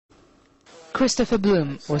Christopher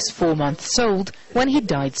Bloom was 4 months old when he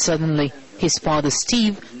died suddenly. His father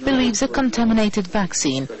Steve believes a contaminated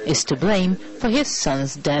vaccine is to blame for his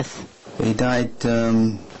son's death. He died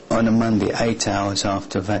on a Monday, 8 hours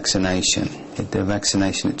after vaccination. He had the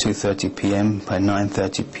vaccination at 2:30 p.m. By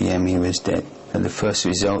 9:30 p.m. he was dead. And the first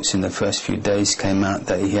results in the first few days came out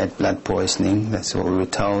that he had blood poisoning. That's what we were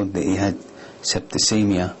told, that he had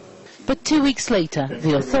septicemia. But 2 weeks later,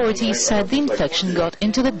 the authorities said the infection got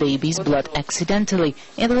into the baby's blood accidentally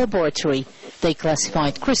in the laboratory. They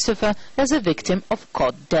classified Christopher as a victim of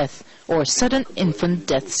cot death, or sudden infant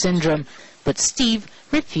death syndrome. But Steve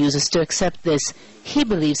refuses to accept this. He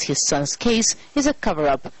believes his son's case is a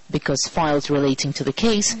cover-up because files relating to the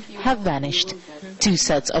case have vanished. 2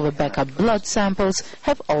 sets of backup blood samples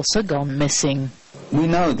have also gone missing. We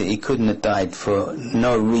know that he couldn't have died for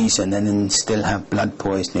no reason and then still have blood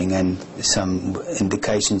poisoning and some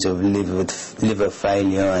indications of liver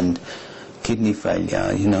failure and kidney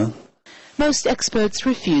failure, you know. Most experts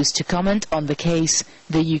refuse to comment on the case.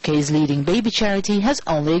 The UK's leading baby charity has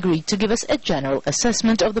only agreed to give us a general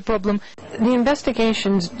assessment of the problem. The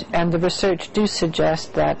investigations and the research do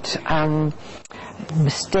suggest that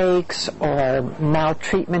mistakes or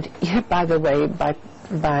maltreatment, by the way, by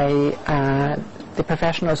the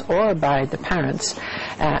professionals or by the parents,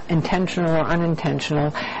 intentional or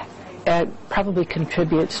unintentional, probably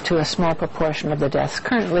contributes to a small proportion of the deaths.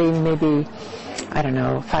 Currently, maybe, I don't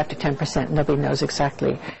know, 5 to 10%. Nobody knows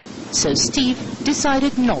exactly. So Steve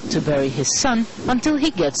decided not to bury his son until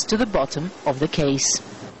he gets to the bottom of the case.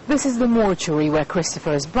 This is the mortuary where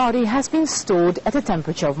Christopher's body has been stored at a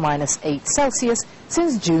temperature of -8°C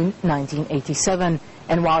since June 1987.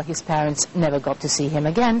 And while his parents never got to see him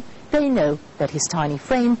again, they know that his tiny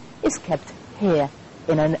frame is kept here,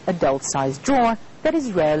 in an adult-sized drawer that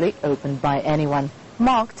is rarely opened by anyone,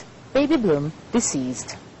 marked Baby Bloom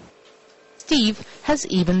deceased. Steve has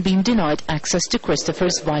even been denied access to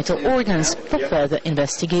Christopher's vital organs for further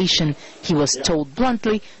investigation. He was told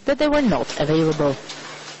bluntly that they were not available.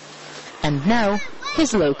 And now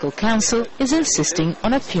his local council is insisting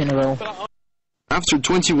on a funeral. After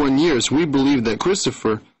 21 years, we believe that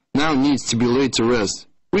Christopher now needs to be laid to rest.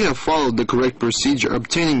 We have followed the correct procedure,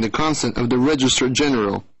 obtaining the consent of the Registrar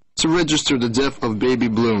General to register the death of Baby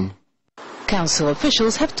Bloom. Council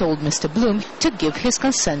officials have told Mr. Bloom to give his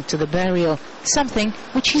consent to the burial, something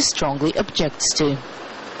which he strongly objects to.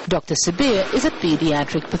 Dr. Sabir is a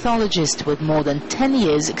pediatric pathologist with more than 10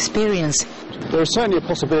 years' experience. There is certainly a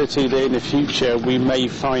possibility that in the future we may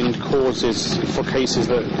find causes for cases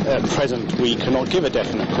that at present we cannot give a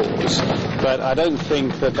definite cause. But I don't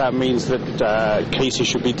think that that means that cases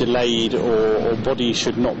should be delayed or bodies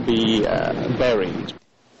should not be buried.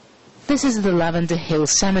 This is the Lavender Hill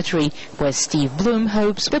Cemetery, where Steve Bloom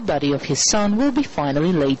hopes the body of his son will be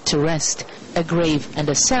finally laid to rest. A grave and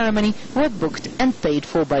a ceremony were booked and paid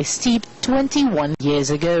for by Steve 21 years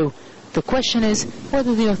ago. The question is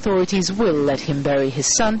whether the authorities will let him bury his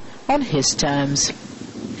son on his terms.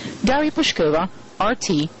 Gary Pushkova,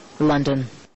 RT, London.